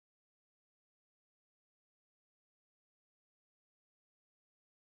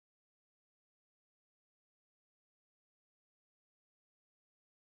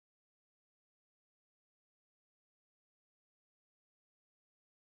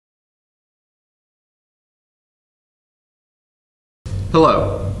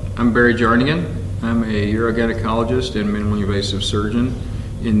Hello, I'm Barry Jarnigan. I'm a urogynecologist and minimally invasive surgeon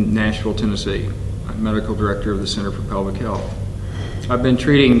in Nashville, Tennessee. I'm medical director of the Center for Pelvic Health. I've been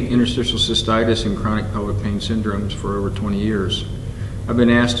treating interstitial cystitis and chronic pelvic pain syndromes for over 20 years. I've been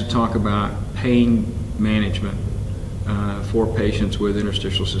asked to talk about pain management for patients with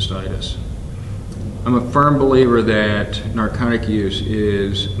interstitial cystitis. I'm a firm believer that narcotic use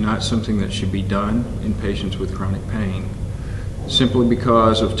is not something that should be done in patients with chronic pain, simply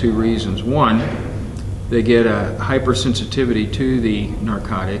because of two reasons. One, they get a hypersensitivity to the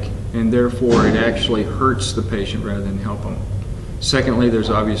narcotic, and therefore it actually hurts the patient rather than help them. Secondly, there's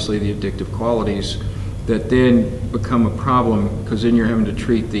obviously the addictive qualities that then become a problem, because then you're having to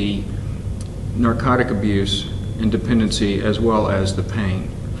treat the narcotic abuse and dependency as well as the pain.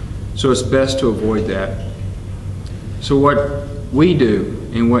 So it's best to avoid that. So what we do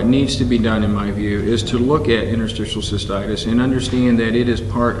and what needs to be done, in my view, is to look at interstitial cystitis and understand that it is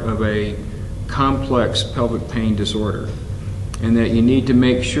part of a complex pelvic pain disorder, and that you need to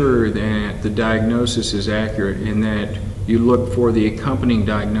make sure that the diagnosis is accurate and that you look for the accompanying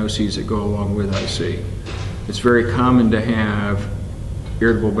diagnoses that go along with IC. It's very common to have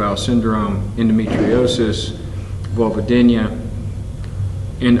irritable bowel syndrome, endometriosis, vulvodynia,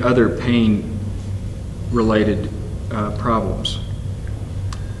 and other pain-related problems.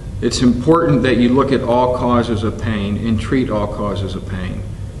 It's important that you look at all causes of pain and treat all causes of pain.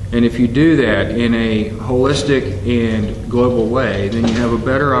 And if you do that in a holistic and global way, then you have a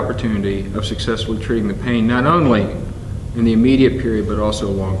better opportunity of successfully treating the pain, not only in the immediate period, but also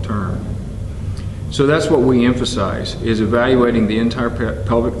long term. So that's what we emphasize, is evaluating the entire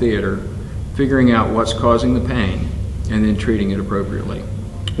pelvic theater, figuring out what's causing the pain, and then treating it appropriately.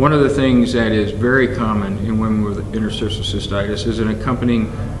 One of the things that is very common in women with interstitial cystitis is an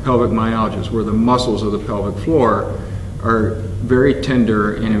accompanying pelvic myalgia, where the muscles of the pelvic floor are very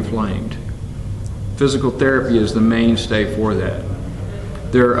tender and inflamed. Physical therapy is the mainstay for that.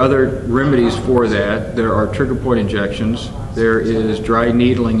 There are other remedies for that. There are trigger point injections. There is dry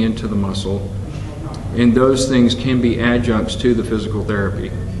needling into the muscle. And those things can be adjuncts to the physical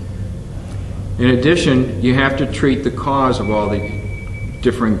therapy. In addition, you have to treat the cause of all the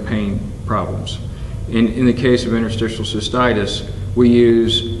differing pain problems. In the case of interstitial cystitis, we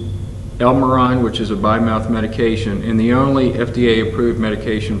use Elmiron, which is a bi-mouth medication, and the only FDA-approved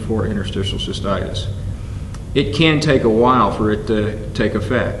medication for interstitial cystitis. It can take a while for it to take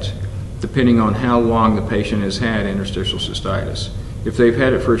effect, depending on how long the patient has had interstitial cystitis. If they've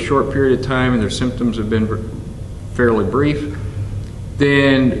had it for a short period of time and their symptoms have been fairly brief,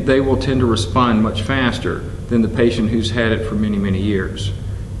 then they will tend to respond much faster than the patient who's had it for many, many years.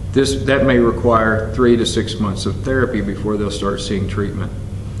 That may require 3 to 6 months of therapy before they'll start seeing treatment.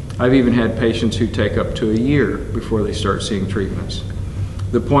 I've even had patients who take up to a year before they start seeing treatments.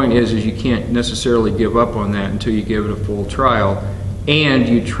 The point is you can't necessarily give up on that until you give it a full trial, and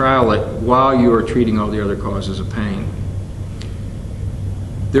you trial it while you are treating all the other causes of pain.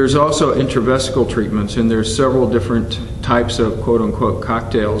 There's also intravesical treatments, and there's several different types of quote-unquote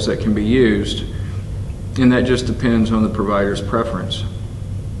cocktails that can be used, and that just depends on the provider's preference.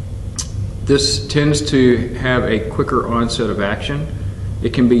 This tends to have a quicker onset of action.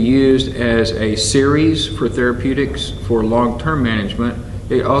 It can be used as a series for therapeutics for long-term management.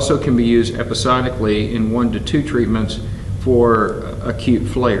 It also can be used episodically in 1 to 2 treatments for acute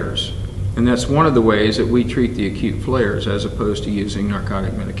flares. And that's one of the ways that we treat the acute flares as opposed to using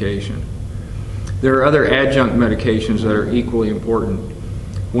narcotic medication. There are other adjunct medications that are equally important.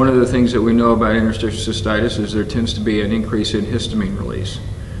 One of the things that we know about interstitial cystitis is there tends to be an increase in histamine release.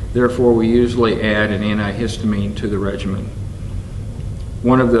 Therefore, we usually add an antihistamine to the regimen.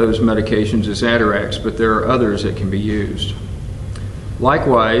 One of those medications is Atarax, but there are others that can be used.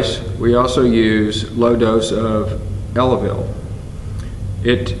 Likewise, we also use low dose of Elavil.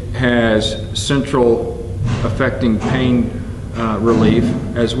 It has central affecting pain relief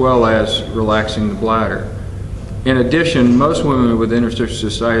as well as relaxing the bladder. In addition, most women with interstitial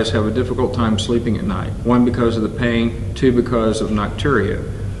cystitis have a difficult time sleeping at night. 1, because of the pain, 2, because of nocturia.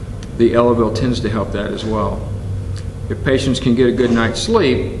 The Elavil tends to help that as well. If patients can get a good night's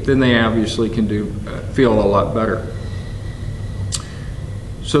sleep, then they obviously can feel a lot better.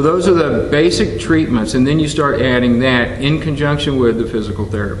 So those are the basic treatments, and then you start adding that in conjunction with the physical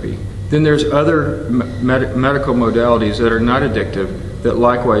therapy. Then there's other medical modalities that are not addictive that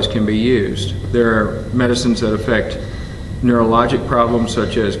likewise can be used. There are medicines that affect neurologic problems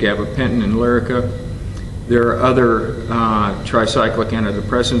such as gabapentin and Lyrica. There are other tricyclic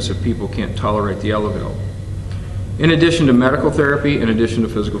antidepressants if people can't tolerate the Elavil. In addition to medical therapy, in addition to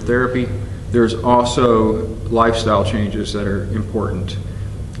physical therapy, There's also lifestyle changes that are important.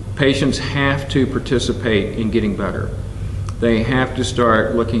 Patients have to participate in getting better. They have to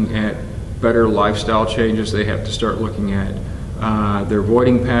start looking at better lifestyle changes. They have to start looking at their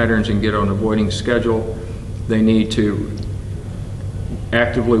avoiding patterns and get on an avoiding schedule. They need to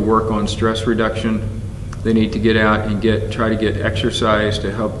actively work on stress reduction. They need to get out and try to get exercise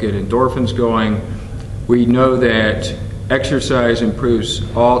to help get endorphins going. We know that exercise improves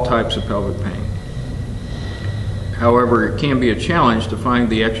all types of pelvic pain. However, it can be a challenge to find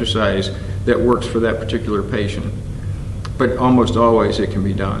the exercise that works for that particular patient, but almost always it can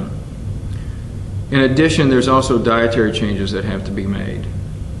be done. In addition, there's also dietary changes that have to be made.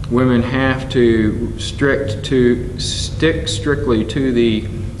 Women have to stick strictly to the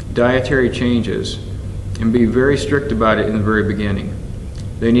dietary changes and be very strict about it in the very beginning.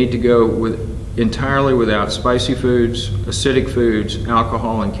 They need to go entirely without spicy foods, acidic foods,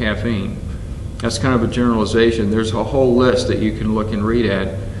 alcohol, and caffeine. That's kind of a generalization. There's a whole list that you can look and read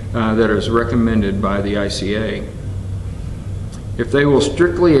at that is recommended by the ICA. If they will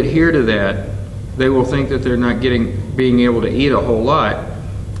strictly adhere to that, they will think that they're not being able to eat a whole lot.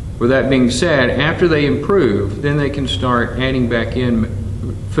 With that being said, after they improve, then they can start adding back in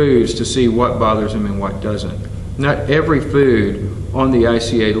foods to see what bothers them and what doesn't. Not every food on the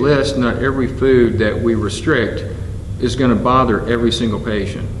ICA list, not every food that we restrict is going to bother every single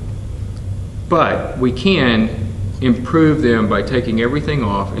patient. But we can improve them by taking everything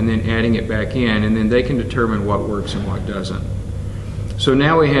off and then adding it back in, and then they can determine what works and what doesn't. So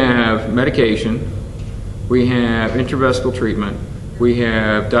now we have medication, we have intravesical treatment, we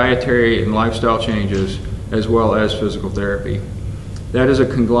have dietary and lifestyle changes, as well as physical therapy. That is a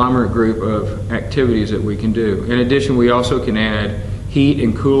conglomerate group of activities that we can do. In addition, we also can add heat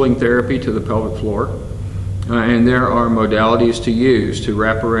and cooling therapy to the pelvic floor. And there are modalities to use to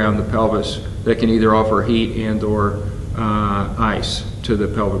wrap around the pelvis that can either offer heat and or ice to the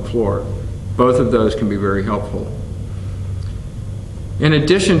pelvic floor. Both of those can be very helpful. In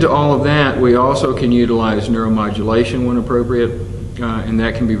addition to all of that, we also can utilize neuromodulation when appropriate, and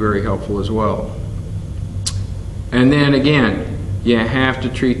that can be very helpful as well. And then again, you have to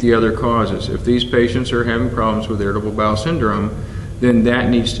treat the other causes. If these patients are having problems with irritable bowel syndrome, then that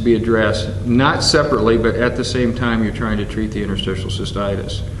needs to be addressed, not separately, but at the same time you're trying to treat the interstitial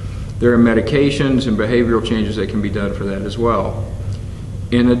cystitis. There are medications and behavioral changes that can be done for that as well.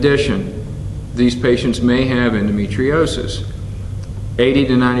 In addition, these patients may have endometriosis. 80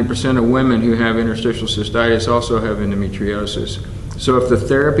 to 90% of women who have interstitial cystitis also have endometriosis. So if the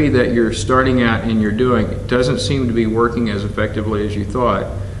therapy that you're starting out and you're doing doesn't seem to be working as effectively as you thought,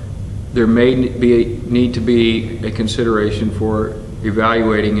 there may need to be a consideration for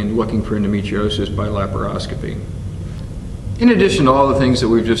evaluating and looking for endometriosis by laparoscopy. In addition to all the things that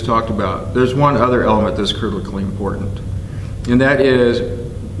we've just talked about, there's one other element that's critically important, and that is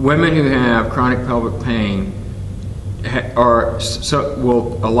women who have chronic pelvic pain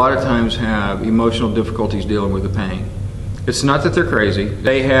will a lot of times have emotional difficulties dealing with the pain. It's not that they're crazy.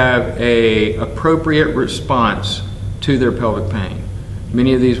 They have an appropriate response to their pelvic pain.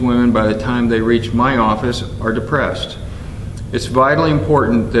 Many of these women, by the time they reach my office, are depressed. It's vitally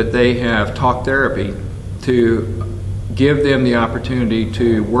important that they have talk therapy to give them the opportunity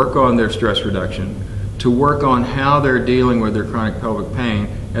to work on their stress reduction, to work on how they're dealing with their chronic pelvic pain,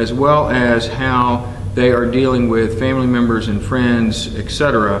 as well as how they are dealing with family members and friends,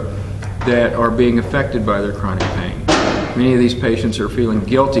 etc., that are being affected by their chronic pain. Many of these patients are feeling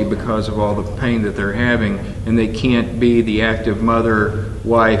guilty because of all the pain that they're having, and they can't be the active mother,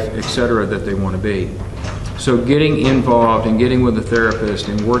 wife, etc. that they want to be. So getting involved and getting with a therapist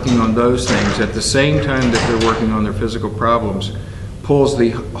and working on those things at the same time that they're working on their physical problems pulls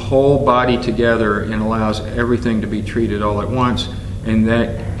the whole body together and allows everything to be treated all at once, and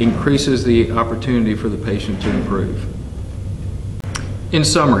that increases the opportunity for the patient to improve. In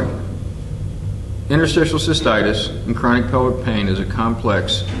summary, interstitial cystitis and chronic pelvic pain is a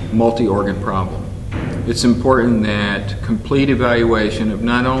complex, multi-organ problem. It's important that complete evaluation of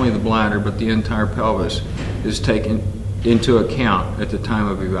not only the bladder but the entire pelvis is taken into account at the time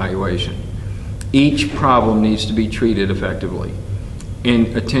of evaluation. Each problem needs to be treated effectively, and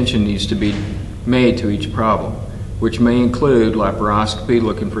attention needs to be made to each problem, which may include laparoscopy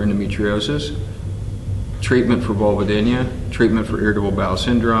looking for endometriosis, treatment for vulvodynia, treatment for irritable bowel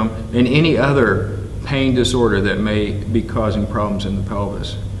syndrome, and any other pain disorder that may be causing problems in the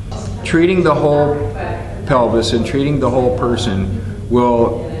pelvis. Treating the whole pelvis and treating the whole person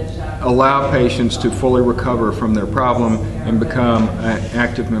will allow patients to fully recover from their problem and become an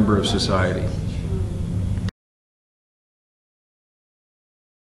active member of society.